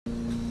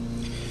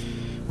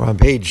We're on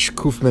page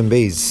Kuf Mem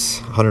Beis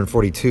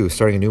 142,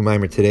 starting a new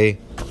mimer today.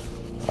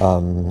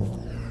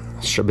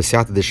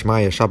 B'siyata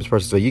Dishmaya, Shabbos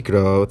Parshas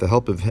Vayikra, with the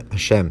help of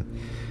Hashem.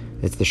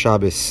 It's the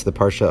Shabbos, the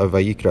Parsha of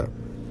Vayikra.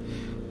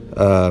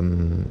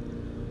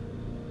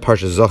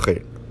 Parsha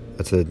Zocher,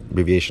 that's an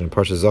abbreviation of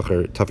Parsha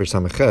Zocher, Tafir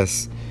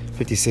Samaches,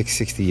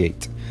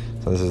 5668.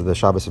 So this is the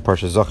Shabbos of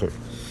Parsha Zocher.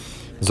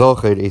 You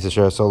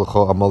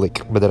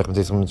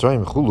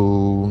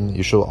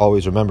should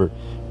always remember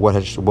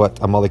what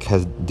Amalek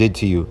has did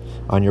to you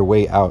on your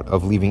way out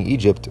of leaving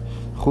Egypt.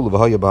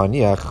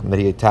 That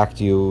he attacked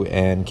you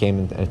and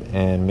came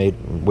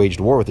and waged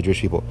war with the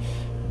Jewish people.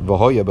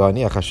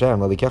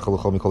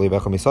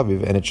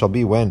 And it shall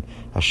be when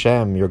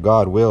Hashem, your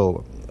God,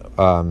 will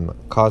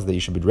cause that you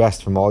should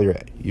rest from all your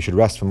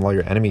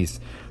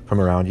enemies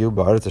from around you.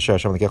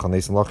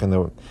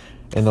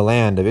 In the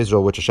land of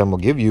Israel, which Hashem will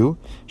give you,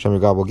 Hashem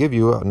your God will give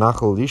you,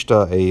 Nachal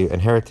Lishta, a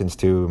inheritance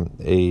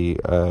a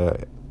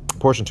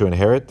portion to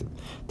inherit.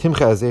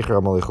 Timcha Zecher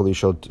Amalek,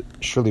 shall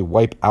surely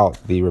wipe out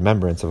the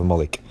remembrance of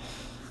Amalek.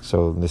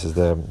 So this is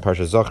the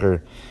Parsha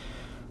Zocher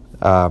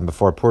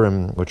before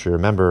Purim, which we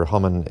remember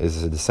Haman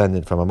is a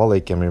descendant from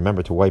Amalek, and we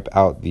remember to wipe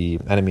out the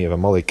enemy of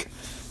Amalek.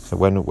 So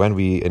when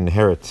we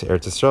inherit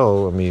Eretz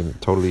Yisrael and we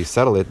totally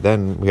settle it,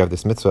 then we have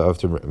this mitzvah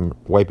of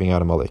wiping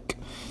out Amalek.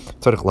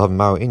 You have to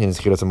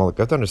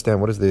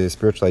understand what is the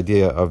spiritual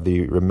idea of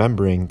the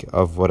remembering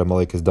of what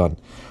Amalek has done.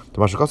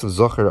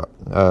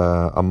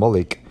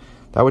 Amalek,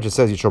 that which it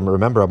says you shall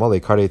remember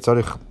Amalek. The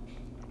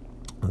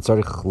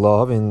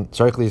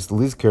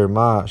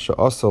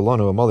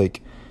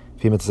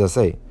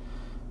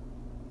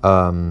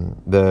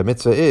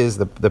mitzvah is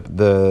the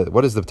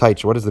what is the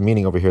taich? What is the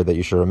meaning over here that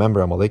you should remember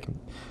Amalek?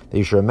 That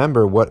you should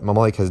remember what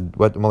Amalek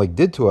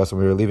did to us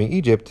when we were leaving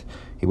Egypt.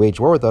 He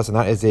waged war with us, and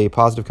that is a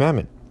positive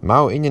commandment.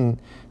 Mao inyan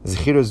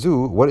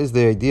zechirazu. What is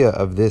the idea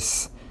of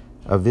this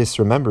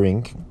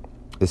remembering,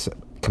 this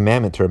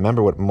commandment to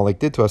remember what Amalek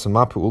did to us, and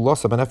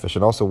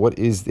also what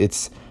is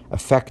its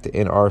effect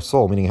in our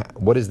soul? Meaning,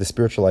 what is the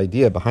spiritual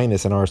idea behind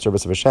this in our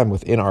service of Hashem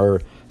within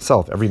our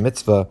self? Every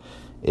mitzvah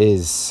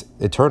is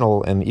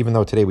eternal, and even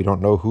though today we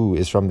don't know who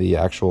is from the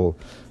actual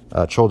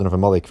children of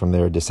Amalek, from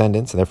their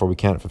descendants, and therefore we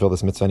can't fulfill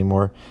this mitzvah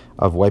anymore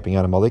of wiping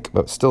out Amalek,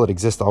 but still it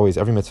exists always.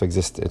 Every mitzvah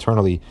exists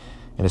eternally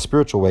in a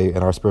spiritual way in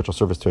our spiritual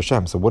service to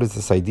Hashem. So what is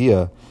this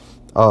idea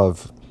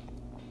of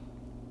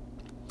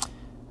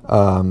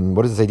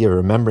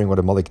remembering what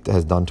Amalek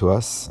has done to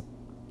us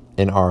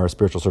in our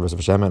spiritual service of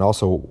Hashem, and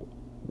also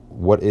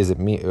what does it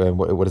mean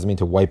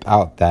to wipe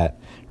out the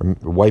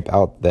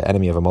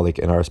enemy of Amalek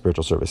in our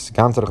spiritual service?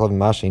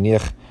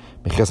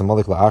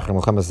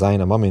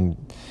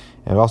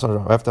 And we also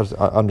have to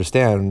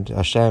understand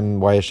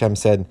why Hashem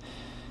said,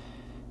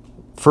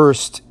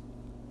 first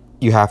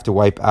you have to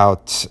wipe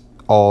out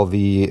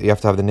you have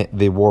to have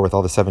the war with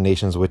all the 7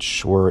 nations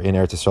which were in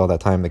Eretz Yisrael at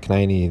that time, the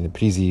Kanaani, the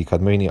Prizi,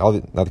 Kadmoni,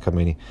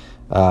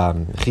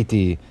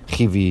 Chiti,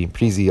 Chivi,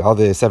 Prizi, all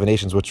the 7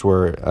 nations which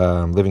were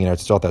living in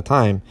Eretz Yisrael at that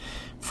time.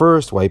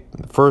 First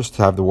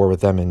have the war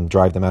with them and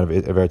drive them out of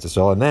Eretz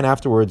Yisrael, and then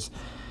afterwards,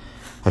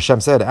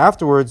 Hashem said, you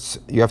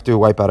have to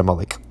wipe out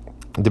Amalek.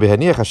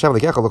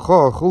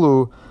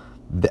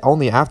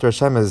 Only after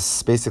Hashem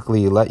has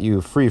basically let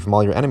you free from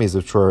all your enemies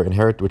which were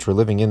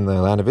living in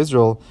the land of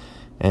Israel,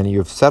 and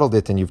you've settled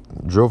it and you've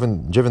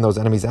driven those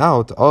enemies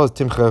out,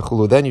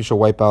 then you shall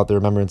wipe out the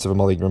remembrance of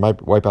Amalek,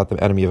 wipe out the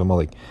enemy of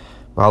Amalek.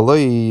 And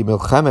in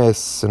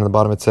the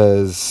bottom it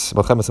says,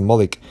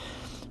 Amalek.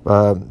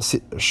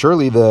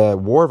 Surely the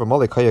war of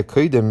Amalek it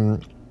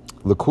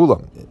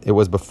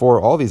was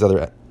before all these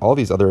other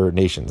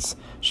nations.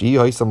 It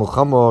was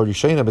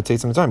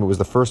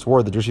the first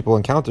war the Jewish people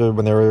encountered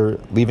when they were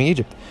leaving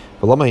Egypt.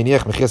 And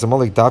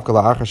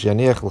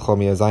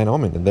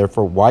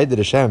therefore, why did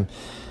Hashem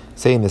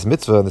say in this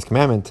mitzvah, this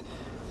commandment,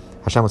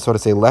 Hashem would sort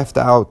of say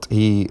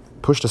he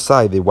pushed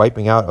aside the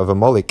wiping out of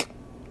Amalek,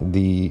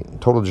 the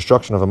total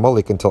destruction of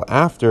Amalek, until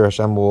after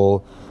Hashem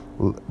will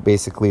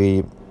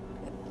basically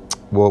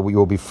we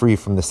will be free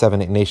from the 7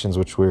 nations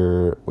which we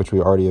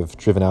already have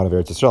driven out of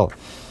Eretz Yisrael.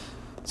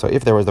 So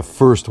if there was the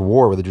first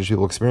war where the Jewish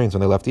people experienced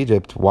when they left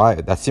Egypt, why?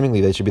 That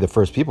seemingly they should be the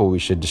first people we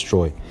should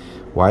destroy.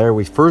 Why are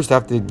we first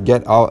have to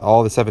get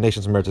all the 7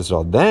 nations from Eretz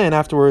Yisrael? Then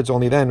afterwards,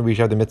 only then we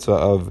should have the mitzvah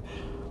of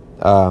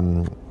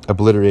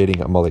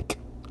obliterating Amalek.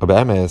 And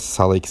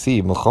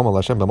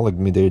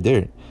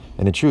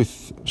in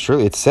truth,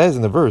 surely it says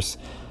in the verse,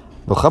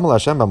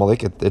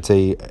 it's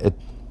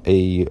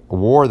a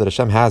war that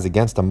Hashem has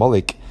against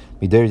Amalek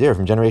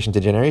from generation to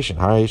generation.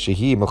 It's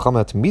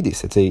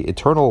a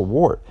eternal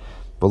war.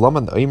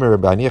 And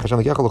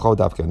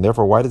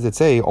therefore, why does it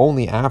say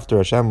only after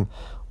Hashem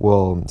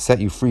will set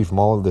you free from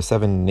all of the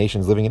 7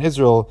 nations living in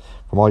Israel,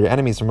 from all your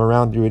enemies from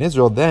around you in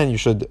Israel, then you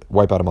should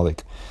wipe out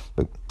Amalek?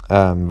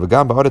 So,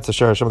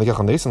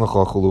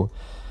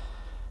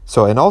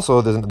 and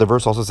also the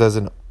verse also says,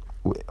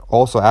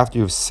 also after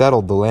you've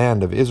settled the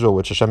land of Israel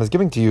which Hashem is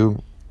giving to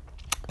you,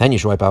 then you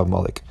should wipe out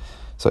Amalek.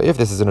 So if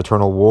this is an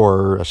eternal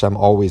war, Hashem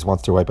always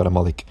wants to wipe out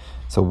Amalek.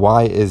 So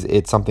why is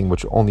it something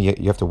which only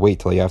you have to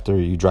wait till after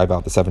you drive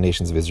out the 7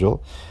 nations of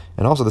Israel?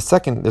 And also the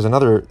second, there's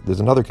another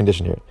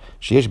condition here.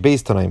 Sheyesh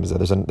beis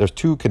tanaim. There's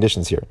 2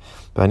 conditions here.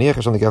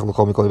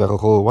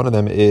 One of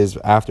them is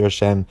after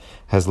Hashem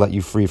has let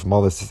you free from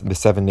all the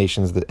 7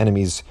 nations, the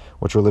enemies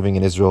which were living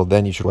in Israel,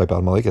 then you should wipe out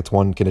Amalek. That's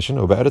one condition.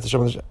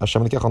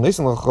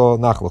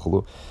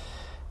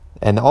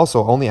 And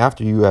also only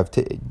after you have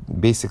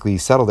basically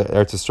settled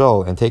Eretz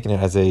Yisrael and taken it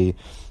as a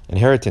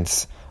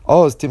inheritance,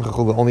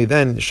 only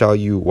then shall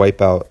you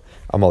wipe out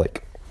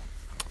Amalek.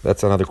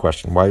 That's another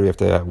question. Why do we have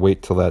to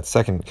wait till that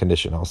second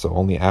condition also,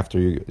 only after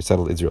you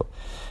settled Israel?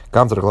 We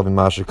have to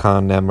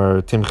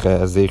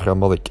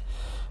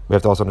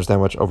also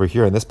understand what over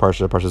here in this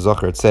parsha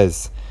Zocher, it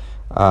says,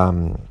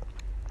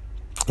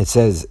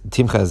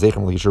 Timcha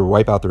Zeichem, you should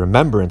wipe out the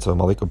remembrance of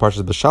Amalek. In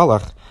Parsha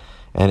B'Shalach,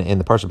 and in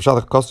the Parsha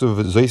B'Shalach,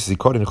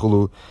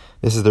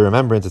 this is the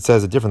remembrance. It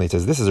says it differently. It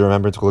says, this is a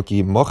remembrance. It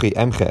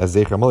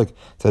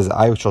says,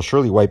 I shall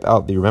surely wipe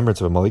out the remembrance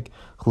of Amalek.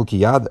 It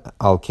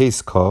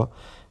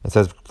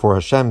says, for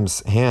Hashem's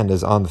hand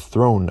is on the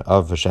throne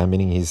of Hashem,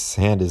 meaning his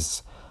hand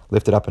is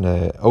lifted up in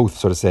an oath,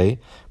 so to say,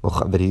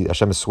 that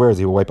Hashem swears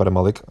he will wipe out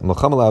Amalek.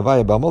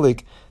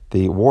 The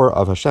war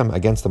of Hashem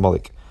against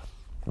Amalek.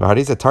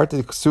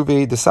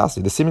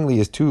 There seemingly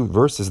is 2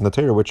 verses in the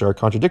Torah which are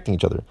contradicting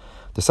each other.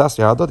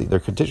 They're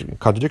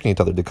contradicting each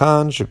other.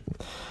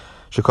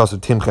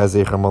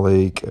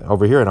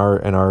 Over here in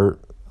our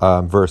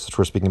verse which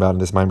we're speaking about in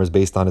this mimer is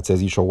based on, it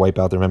says, you shall wipe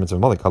out the remembrance of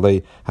Amalek.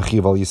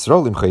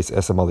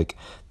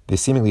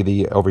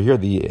 Seemingly over here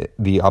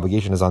the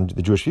obligation is on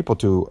the Jewish people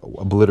to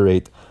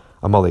obliterate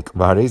Amalek.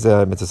 And this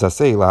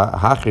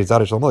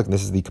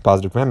is the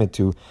positive commandment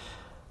to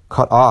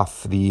cut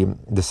off the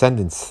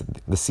descendants,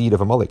 the seed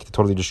of Amalek, to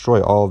totally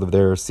destroy all of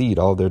their seed,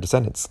 all of their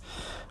descendants.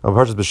 But in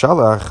the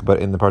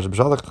Parshat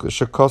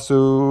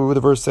B'Shalach,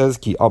 the verse says,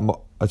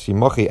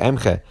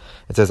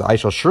 it says, I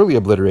shall surely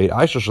obliterate,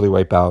 I shall surely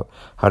wipe out.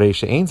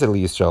 This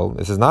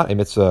is not a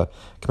mitzvah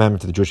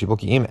commandment to the Jewish people.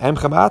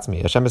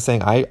 Hashem is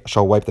saying, I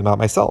shall wipe them out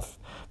myself.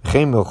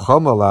 Also,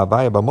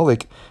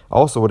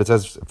 what it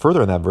says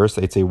further in that verse,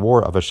 it's a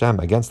war of Hashem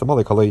against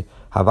Amalek.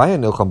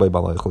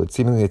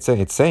 Seemingly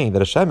it's saying that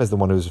Hashem is the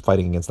one who's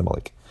fighting against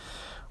Amalek.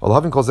 So in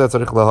order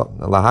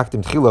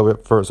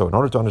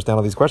to understand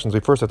all these questions, we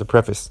first have to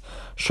preface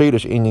the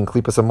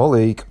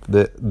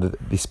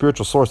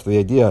spiritual source of the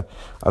idea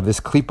of this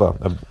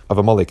klipa of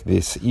Amalek,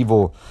 this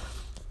evil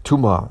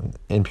tuma,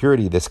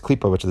 impurity, this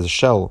klipa, which is a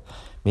shell,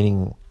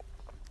 meaning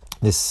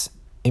this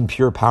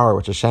impure power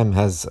which Hashem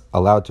has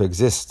allowed to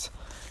exist,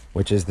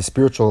 which is the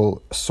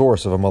spiritual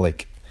source of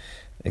Amalek,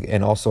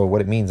 and also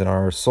what it means in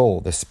our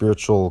soul, the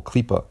spiritual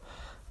klipa,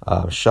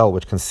 shell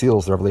which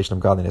conceals the revelation of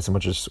godliness and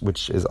which is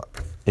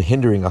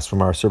hindering us from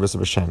our service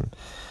of Hashem.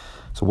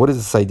 So what is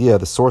this idea,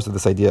 the source of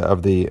this idea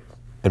of the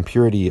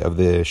impurity of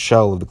the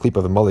shell of the klipa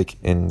of Amalek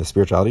in the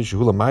spirituality,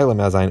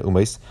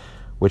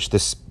 which the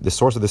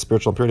source of the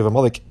spiritual impurity of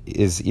Amalek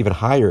is even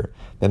higher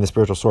than the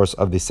spiritual source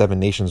of the 7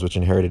 nations which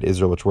inherited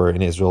Israel, which were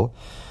in Israel.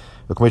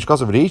 Like it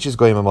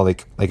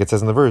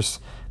says in the verse,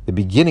 the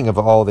beginning of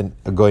all the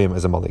goyim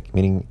is Amalek,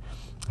 meaning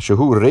that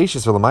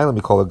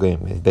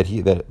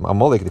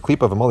Amalek, the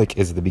klipa of Amalek,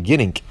 is the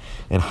beginning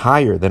and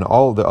higher than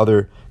all the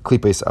other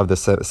klipos of the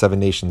 7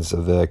 nations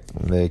of the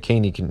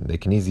Keni, the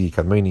Kenizi,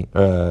 Kadmoni,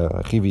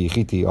 Chivi,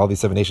 Chiti, all these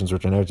 7 nations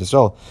which are inherited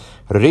Israel.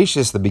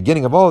 Reshis, the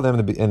beginning of all of them,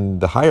 and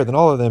the higher than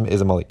all of them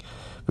is Amalek.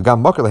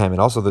 And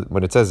also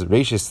when it says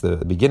Reshis, the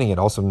beginning, it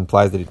also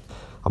implies that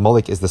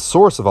Amalek is the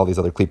source of all these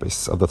other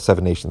klipos of the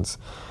 7 nations.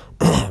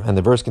 And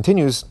the verse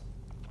continues.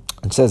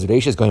 It says,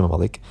 Reish goyim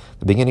Amalek,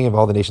 the beginning of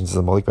all the nations is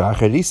Amalek,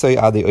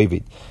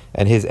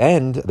 and his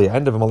end, the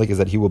end of Amalek, is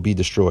that he will be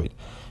destroyed.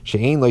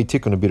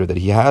 That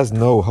he has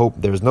no hope,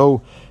 there's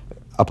no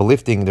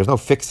uplifting, there's no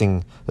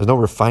fixing, there's no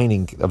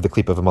refining of the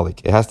klipa of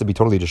Amalek. It has to be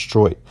totally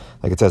destroyed.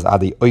 Like it says,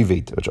 Adi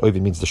Ovid, which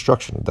Ovid means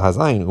destruction. The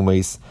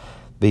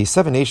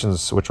 7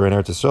 nations which were in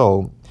Eretz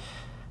Yisrael,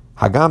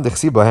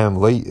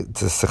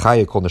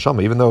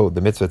 even though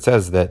the mitzvah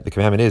says that the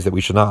commandment is that we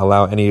should not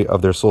allow any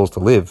of their souls to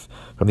live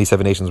from these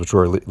 7 nations which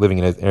were living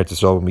in Eretz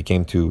Yisrael when we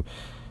came to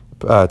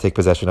take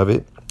possession of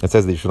it. It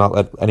says that you should not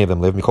let any of them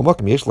live.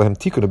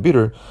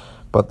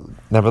 But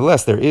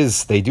nevertheless,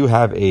 they do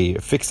have a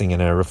fixing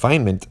and a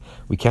refinement.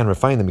 We can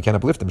refine them, we can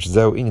uplift them. This is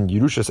the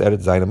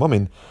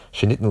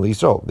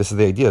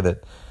idea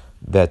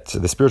that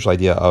the spiritual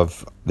idea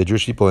of the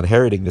Jewish people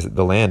inheriting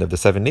the land of the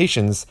 7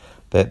 nations,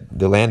 that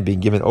the land being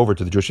given over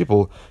to the Jewish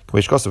people,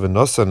 like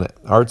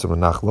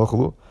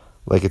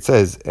it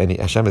says, and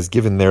Hashem has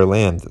given their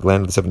land, the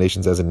land of the 7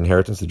 nations, as an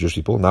inheritance to the Jewish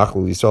people,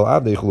 inheritance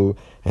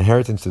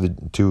to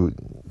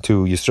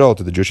Yisrael,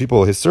 to the Jewish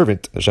people, his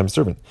servant, Hashem's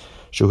servant.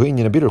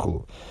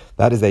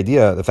 That is the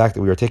idea, the fact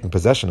that we are taking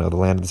possession of the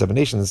land of the 7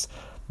 nations.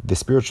 The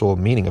spiritual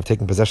meaning of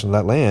taking possession of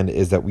that land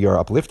is that we are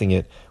uplifting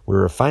it,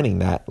 we're refining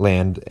that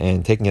land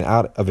and taking it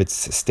out of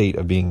its state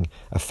of being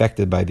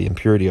affected by the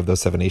impurity of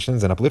those 7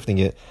 nations and uplifting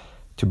it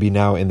to be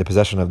now in the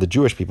possession of the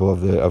Jewish people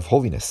of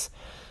holiness.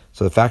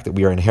 So the fact that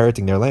we are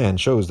inheriting their land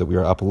shows that we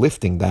are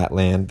uplifting that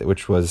land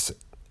which was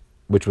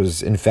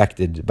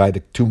infected by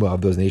the tumah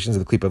of those nations,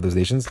 the klipa of those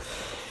nations,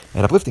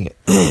 and uplifting it.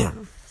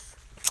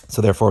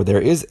 So therefore, there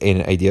is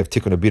an idea of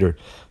tikkun abitur,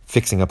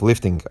 fixing,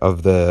 uplifting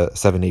of the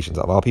 7 nations.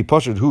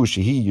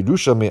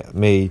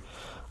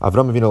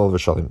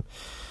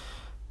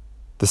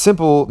 The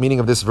simple meaning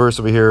of this verse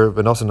over here,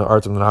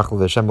 that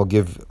Hashem will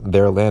give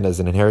their land as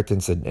an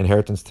inheritance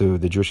to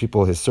the Jewish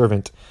people, His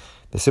servant.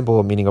 The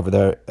simple meaning over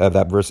there of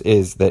that verse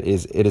is that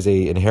it is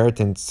a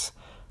inheritance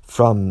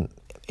from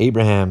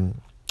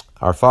Abraham,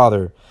 our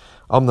father.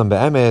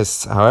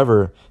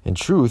 However, in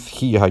truth,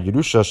 but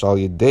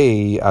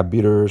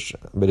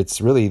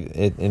it's really,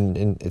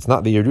 it's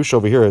not the Yerusha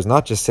over here is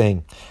not just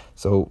saying.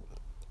 So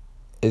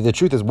the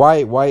truth is,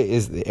 why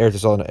is the Eretz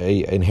Yisrael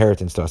an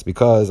inheritance to us?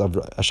 Because of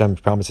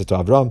Hashem's promises to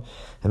Avram,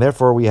 and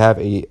therefore we have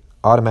a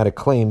automatic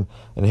claim,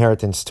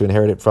 inheritance to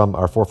inherit it from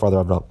our forefather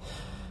Avram.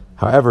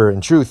 However,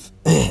 in truth,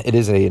 it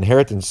is an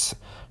inheritance,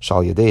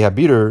 Shal Yadei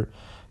Habitur.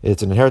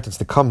 It's an inheritance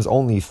that comes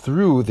only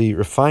through the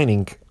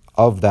refining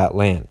of that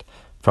land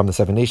from the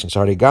 7 nations.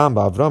 Because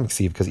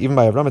even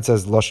by Avram it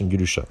says Lashon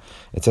Yerusha.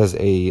 It says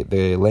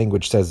the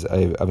language says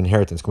of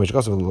inheritance. Even to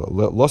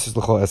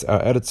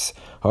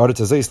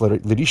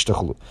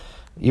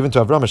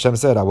Avram, Hashem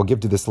said, I will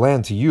give to this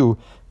land to you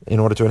in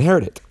order to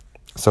inherit it.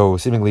 So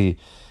seemingly,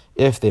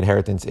 if the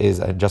inheritance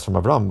is just from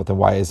Avram, but then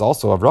why is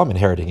also Avram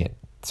inheriting it?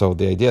 So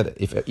the idea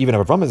that even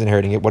if Avram is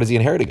inheriting it, what is he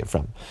inheriting it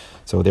from?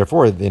 So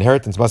therefore, the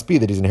inheritance must be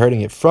that he's inheriting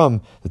it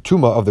from the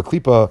tumah of the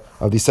klipa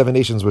of these 7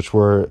 nations which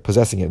were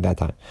possessing it at that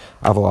time.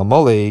 Aval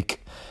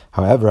Amalek,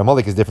 however,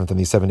 Amalek is different than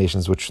these 7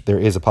 nations, which there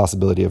is a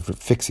possibility of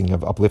fixing,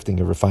 of uplifting,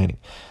 of refining.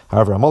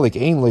 However, Amalek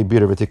ein lo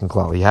bitter v'tikun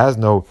klal. He has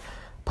no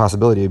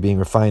possibility of being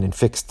refined and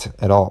fixed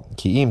at all.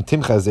 Ki'im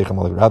timcha zech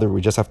Amalek. Rather,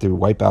 we just have to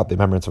wipe out the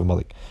remembrance of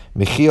Amalek.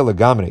 Mechia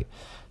legamri,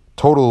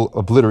 total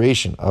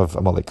obliteration of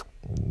Amalek.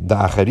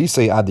 Like it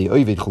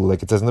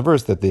says in the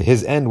verse, that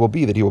his end will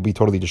be that he will be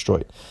totally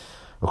destroyed.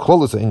 So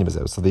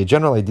the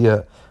general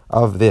idea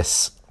of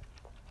this,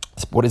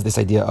 what is this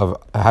idea of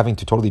having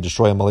to totally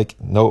destroy Amalek?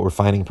 No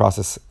refining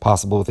process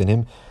possible within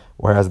him.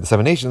 Whereas the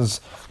 7 nations,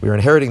 we are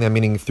inheriting them,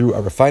 meaning through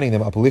refining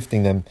them,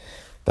 uplifting them.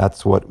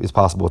 That's what is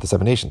possible with the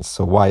 7 nations.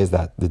 So why is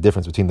that the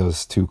difference between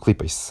those two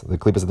klipas? The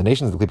klipas of the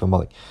nations, the klipa of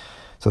Amalek.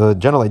 So the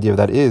general idea of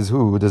that is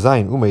who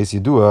design Umeis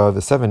Yidua,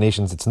 the 7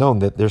 nations. It's known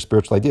that their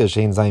spiritual idea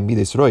Shein Zayin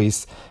Mides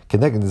Rois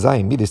Keneged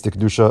Zayin Mides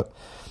Tikdusha.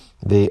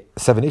 The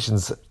 7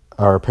 nations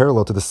are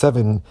parallel to the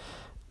 7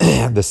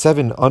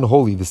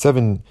 unholy, the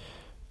 7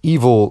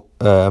 evil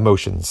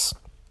emotions,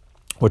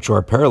 which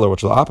are parallel,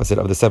 which are the opposite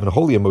of the 7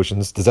 holy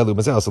emotions. Tezelu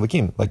Mazel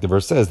Salakim, like the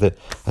verse says that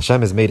Hashem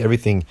has made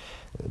everything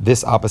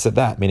this opposite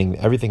that, meaning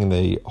everything in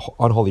the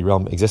unholy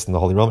realm exists in the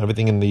holy realm,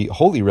 everything in the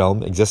holy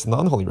realm exists in the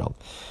unholy realm.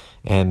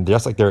 And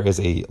just like there is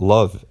a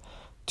love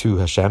to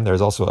Hashem, there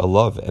is also a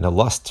love and a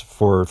lust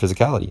for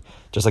physicality.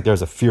 Just like there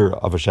is a fear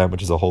of Hashem,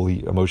 which is a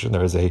holy emotion,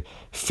 there is a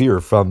fear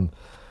from,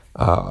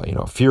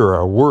 fear or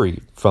a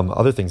worry from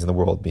other things in the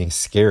world. Being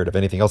scared of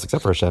anything else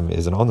except for Hashem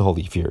is an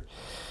unholy fear.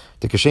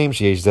 Just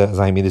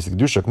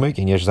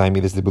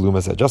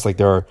like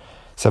there are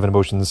 7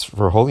 emotions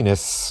for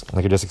holiness,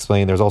 like I just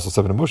explained, there's also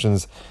 7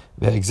 emotions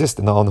that exist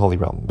in the unholy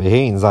realm.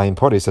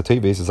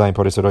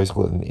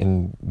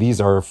 And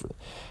these are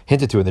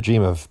hinted to in the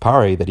dream of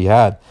Pare that he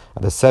had,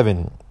 the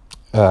 7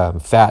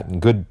 fat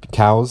and good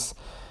cows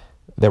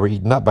that were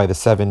eaten up by the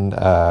 7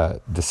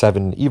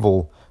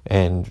 evil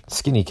and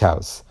skinny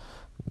cows,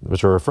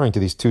 which are referring to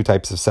these 2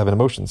 types of 7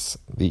 emotions,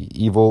 the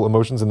evil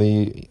emotions and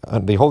the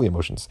holy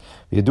emotions.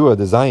 It's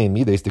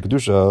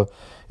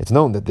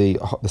known that the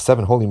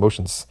 7 holy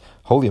emotions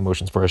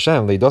for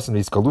Hashem, the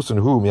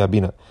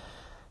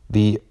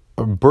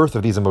birth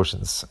of these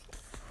emotions,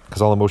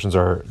 because all emotions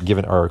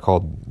are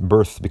called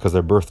birth because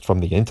they're birthed from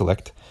the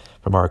intellect,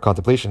 from our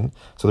contemplation.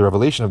 So the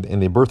revelation in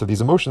the birth of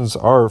these emotions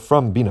are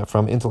from bina,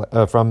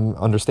 from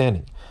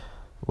understanding,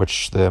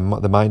 which the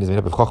mind is made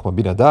up of chokhmah,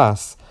 bina,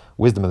 das,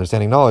 wisdom,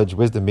 understanding, knowledge.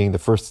 Wisdom being the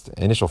first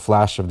initial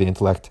flash of the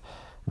intellect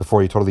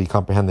before you totally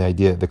comprehend the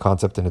idea, the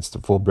concept in its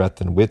full breadth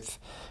and width.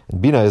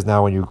 And bina is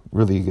now when you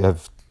really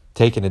have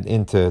taken it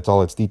into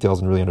all its details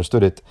and really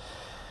understood it.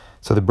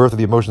 So the birth of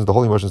the emotions, the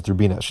holy emotions, through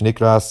bina,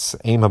 shenikras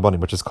eim habanim,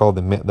 which is called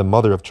the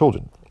mother of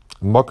children.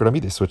 Makar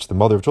amidis, which the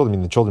mother of children,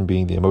 meaning the children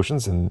being the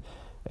emotions, and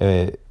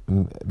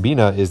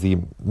bina is the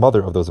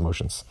mother of those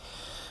emotions.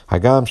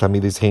 Hagam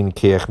shamidis hein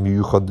keach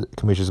miyuchad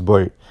kamishis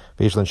boy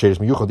veishlan sheish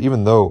miyuchad.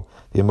 Even though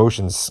the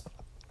emotions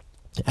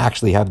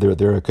actually have their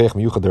keach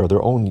miyuchad,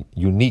 their own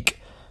unique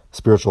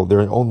spiritual,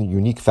 their own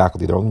unique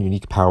faculty, their own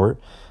unique power,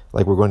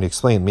 like we're going to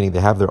explain, meaning they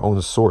have their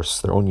own source,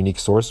 their own unique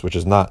source, which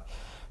is not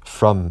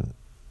from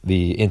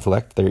the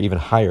intellect. They're even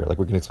higher. Like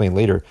we're going to explain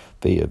later,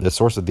 the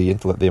source of the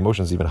intellect, the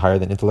emotions, is even higher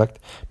than intellect.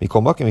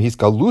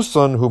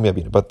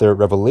 But their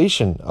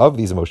revelation of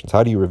these emotions,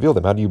 how do you reveal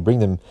them? How do you bring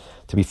them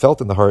to be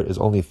felt in the heart? Is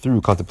only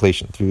through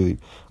contemplation, through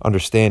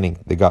understanding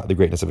the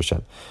greatness of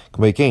Hashem.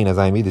 And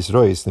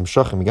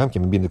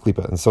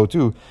so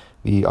too,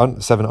 the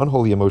seven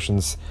unholy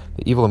emotions,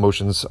 the evil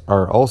emotions,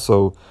 are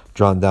also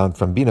drawn down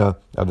from Bina,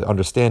 of the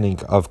understanding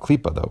of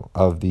Klipa, though,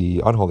 of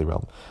the unholy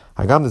realm.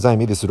 Even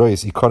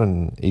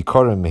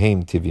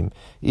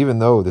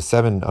though the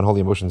seven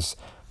unholy emotions,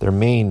 their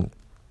main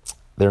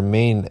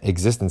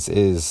existence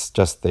is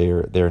just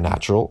their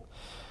natural,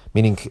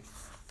 meaning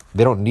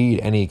they don't need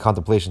any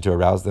contemplation to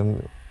arouse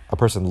them. A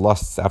person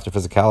lusts after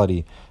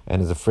physicality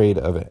and is afraid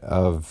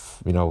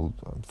of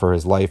for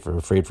his life, or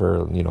afraid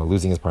for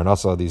losing his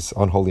parnasa. These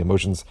unholy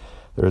emotions,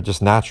 they're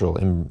just natural,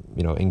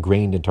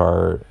 ingrained into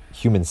our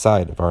human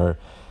side of our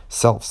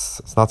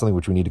selves. It's not something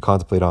which we need to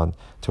contemplate on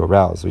to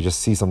arouse. We just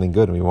see something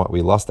good and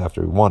we lust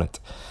after, we want it,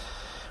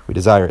 we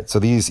desire it.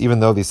 So even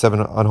though these seven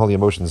unholy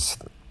emotions,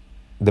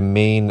 the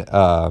main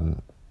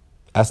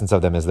essence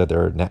of them is that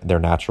they're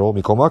natural.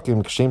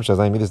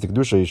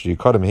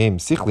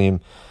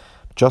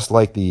 Just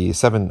like the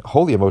seven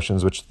holy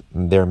emotions, which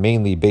they're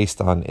mainly based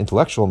on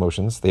intellectual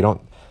emotions, they're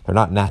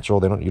not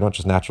natural. You don't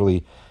just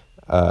naturally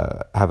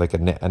have like a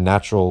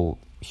natural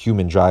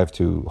human drive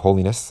to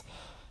holiness.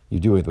 You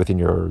do it within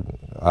your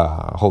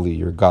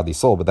your godly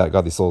soul, but that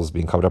godly soul is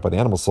being covered up by the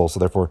animal soul. So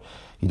therefore,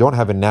 you don't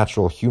have a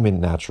natural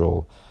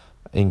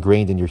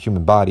ingrained in your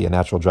human body, a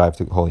natural drive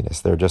to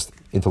holiness. They're just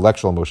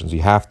intellectual emotions.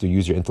 You have to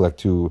use your intellect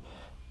to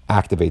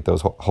activate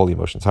those holy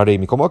emotions.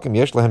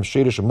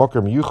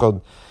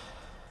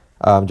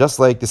 Just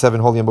like the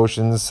seven holy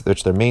emotions,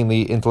 which they're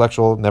mainly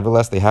intellectual,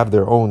 nevertheless they have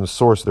their own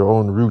source, their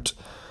own root,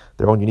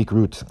 their own unique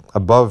root,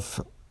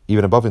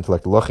 even above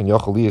intellect.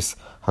 That's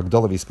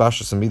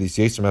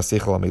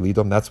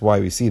why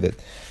we see that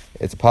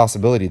it's a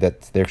possibility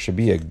that there should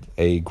be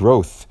a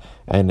growth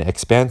and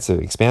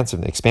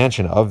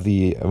expansion of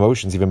the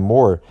emotions even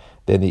more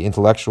than the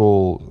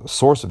intellectual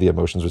source of the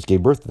emotions, which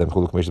gave birth to them.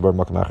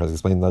 As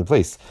explained in another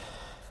place.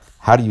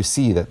 How do you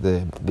see that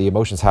the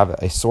emotions have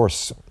a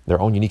source, their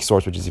own unique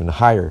source, which is even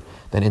higher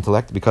than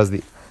intellect? Because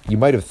you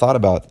might have thought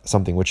about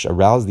something which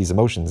aroused these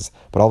emotions,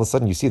 but all of a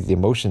sudden you see that the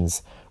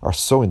emotions are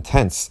so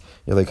intense.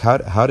 You're like,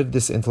 how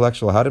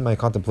did my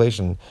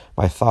contemplation,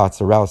 my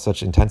thoughts arouse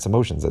such intense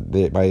emotions?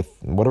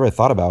 Whatever I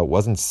thought about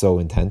wasn't so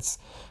intense,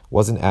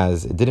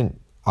 it didn't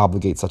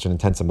obligate such an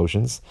intense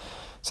emotions.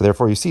 So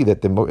therefore you see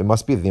that it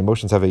must be that the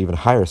emotions have an even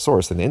higher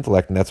source than the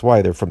intellect, and that's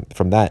why they're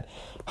from that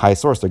high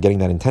source, they're getting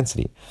that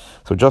intensity.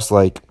 So just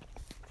like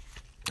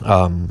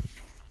the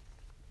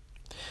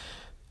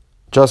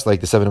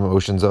seven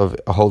emotions of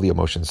holy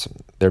emotions,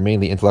 they're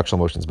mainly intellectual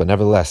emotions, but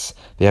nevertheless,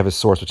 they have a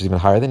source which is even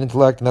higher than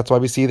intellect, and that's why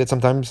we see that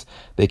sometimes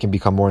they can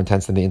become more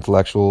intense than the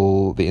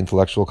intellectual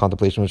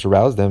contemplation which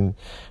aroused them.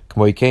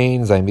 So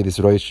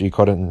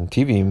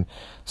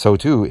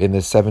too, in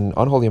the seven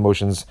unholy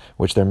emotions,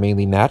 which they're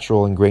mainly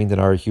natural, ingrained in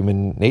our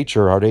human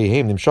nature,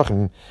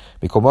 they're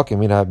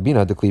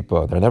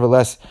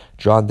nevertheless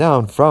drawn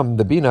down from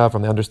the bina,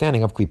 from the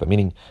understanding of klipa.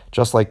 Meaning,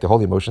 just like the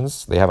holy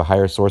emotions, they have a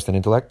higher source than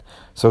intellect.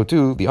 So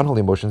too, the unholy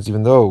emotions,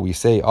 even though we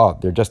say,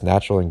 they're just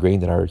natural,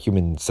 ingrained in our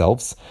human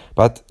selves,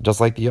 but just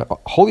like the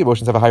holy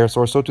emotions have a higher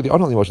source, so too the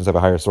unholy emotions have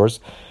a higher source,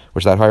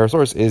 which that higher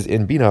source is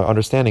in bina,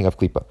 understanding of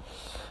klipa.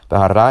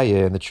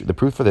 And the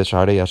proof for this,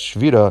 the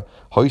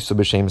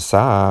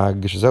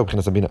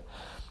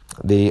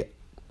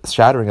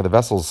shattering of the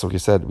vessels, so we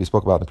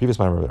spoke about in the previous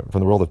time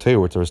from the world of Teu,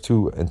 where there was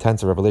too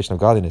intense a revelation of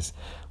godliness,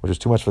 which was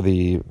too much for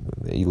the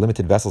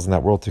limited vessels in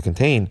that world to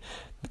contain,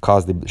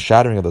 caused the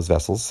shattering of those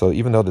vessels. So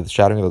even though the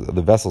shattering of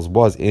the vessels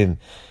was in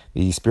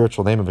the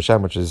spiritual name of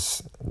Hashem, which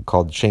is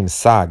called Shem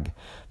Sag,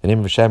 the name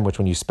of Hashem, which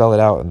when you spell it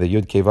out in the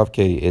Yud Kei Vav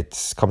Kei,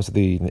 it comes to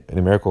the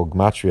numerical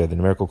gematria, the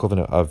numerical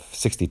equivalent of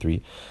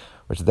 63.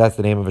 That's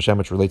the name of Hashem,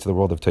 which relates to the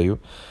world of Teu.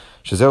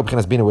 Shezeu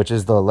b'chinas bina, which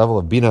is the level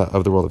of bina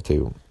of the world of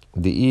Teu.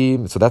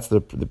 So that's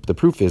the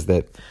proof is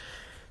that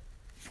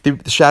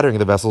the shattering of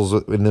the vessels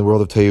in the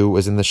world of Teu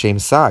was in the Shem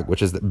Sag,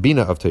 which is the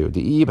bina of Teu.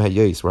 The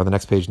hayis. We're on the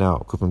next page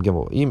now. Kufim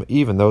Gimel.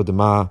 Even though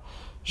dema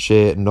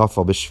she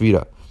nofal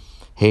b'shvira,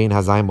 hein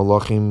hazayim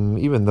malachim.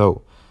 Even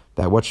though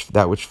that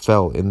which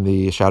fell in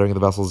the shattering of the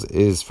vessels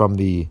is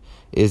the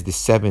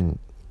seven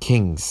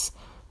kings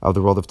of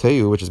the world of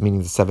Teu, which is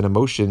meaning the seven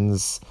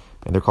emotions.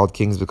 And they're called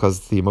kings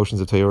because the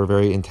emotions of Teu are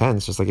very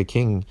intense, just like a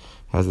king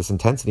has this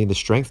intensity and the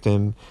strength to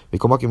him.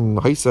 But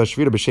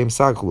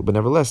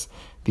nevertheless,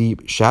 the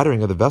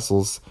shattering of the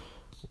vessels,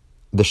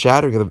 the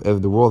shattering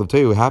of the world of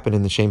Teu happened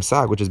in the Shem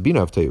Sag, which is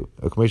Bina of Teu.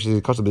 Like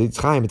it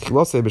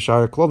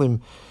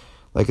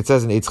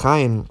says in Eitz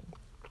Chaim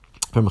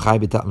from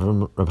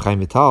Chaim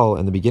Vital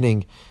in the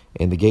beginning,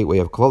 in the gateway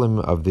of Klolim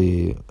of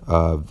the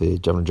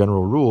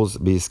general rules,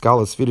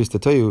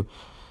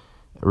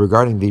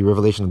 regarding the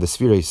revelation of the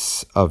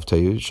spheres of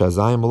Teu,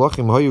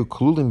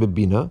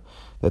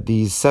 that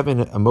these seven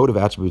emotive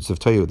attributes of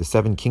Teu, the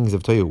seven kings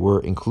of Teu,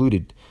 were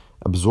included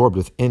absorbed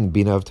within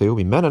Bina of Tohu,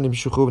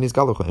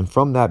 and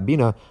from that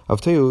Bina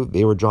of Tohu,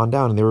 they were drawn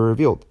down and they were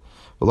revealed.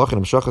 And that's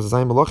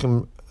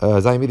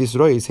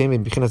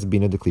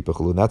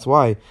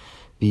why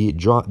the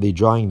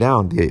drawing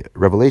down, the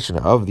revelation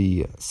of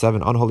the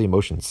 7 unholy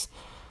emotions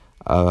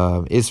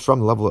is from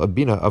the level of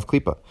Bina of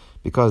Klipa.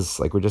 Because,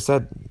 like we just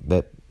said,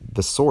 that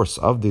the source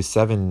of the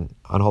 7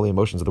 unholy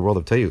emotions of the world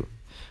of Tohu,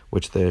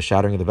 which the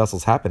shattering of the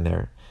vessels happened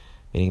there,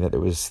 meaning that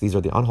these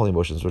are the unholy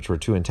emotions which were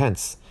too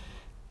intense,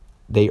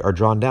 they are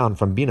drawn down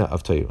from Bina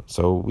of Tohu.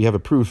 So we have a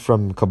proof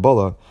from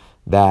Kabbalah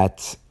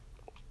that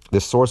the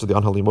source of the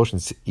unholy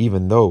emotions,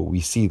 even though we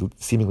see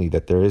seemingly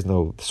that there is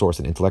no source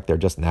in intellect, they're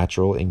just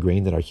natural,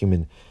 ingrained in our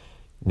human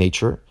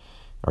nature,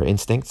 our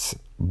instincts,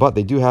 but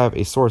they do have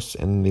a source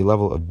in the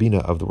level of Bina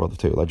of the world of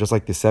Tohu, like just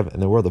like the 7 in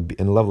the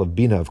level of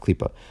Bina of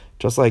Klipa,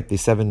 just like the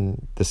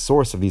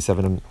source of these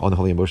 7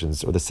 unholy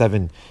emotions, or the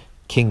 7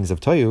 kings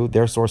of Tohu,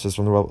 their sources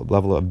from the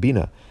level of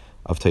Bina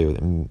of Tohu.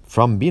 And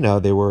from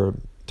Bina, they were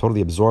totally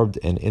absorbed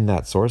and in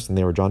that source, and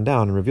they were drawn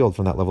down and revealed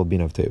from that level of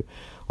Bina of Tohu.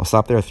 I'll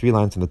stop there. 4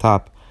 lines on the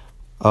top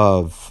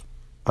of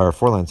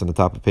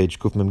page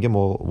Kuf Mem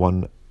Gimel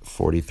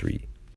 143.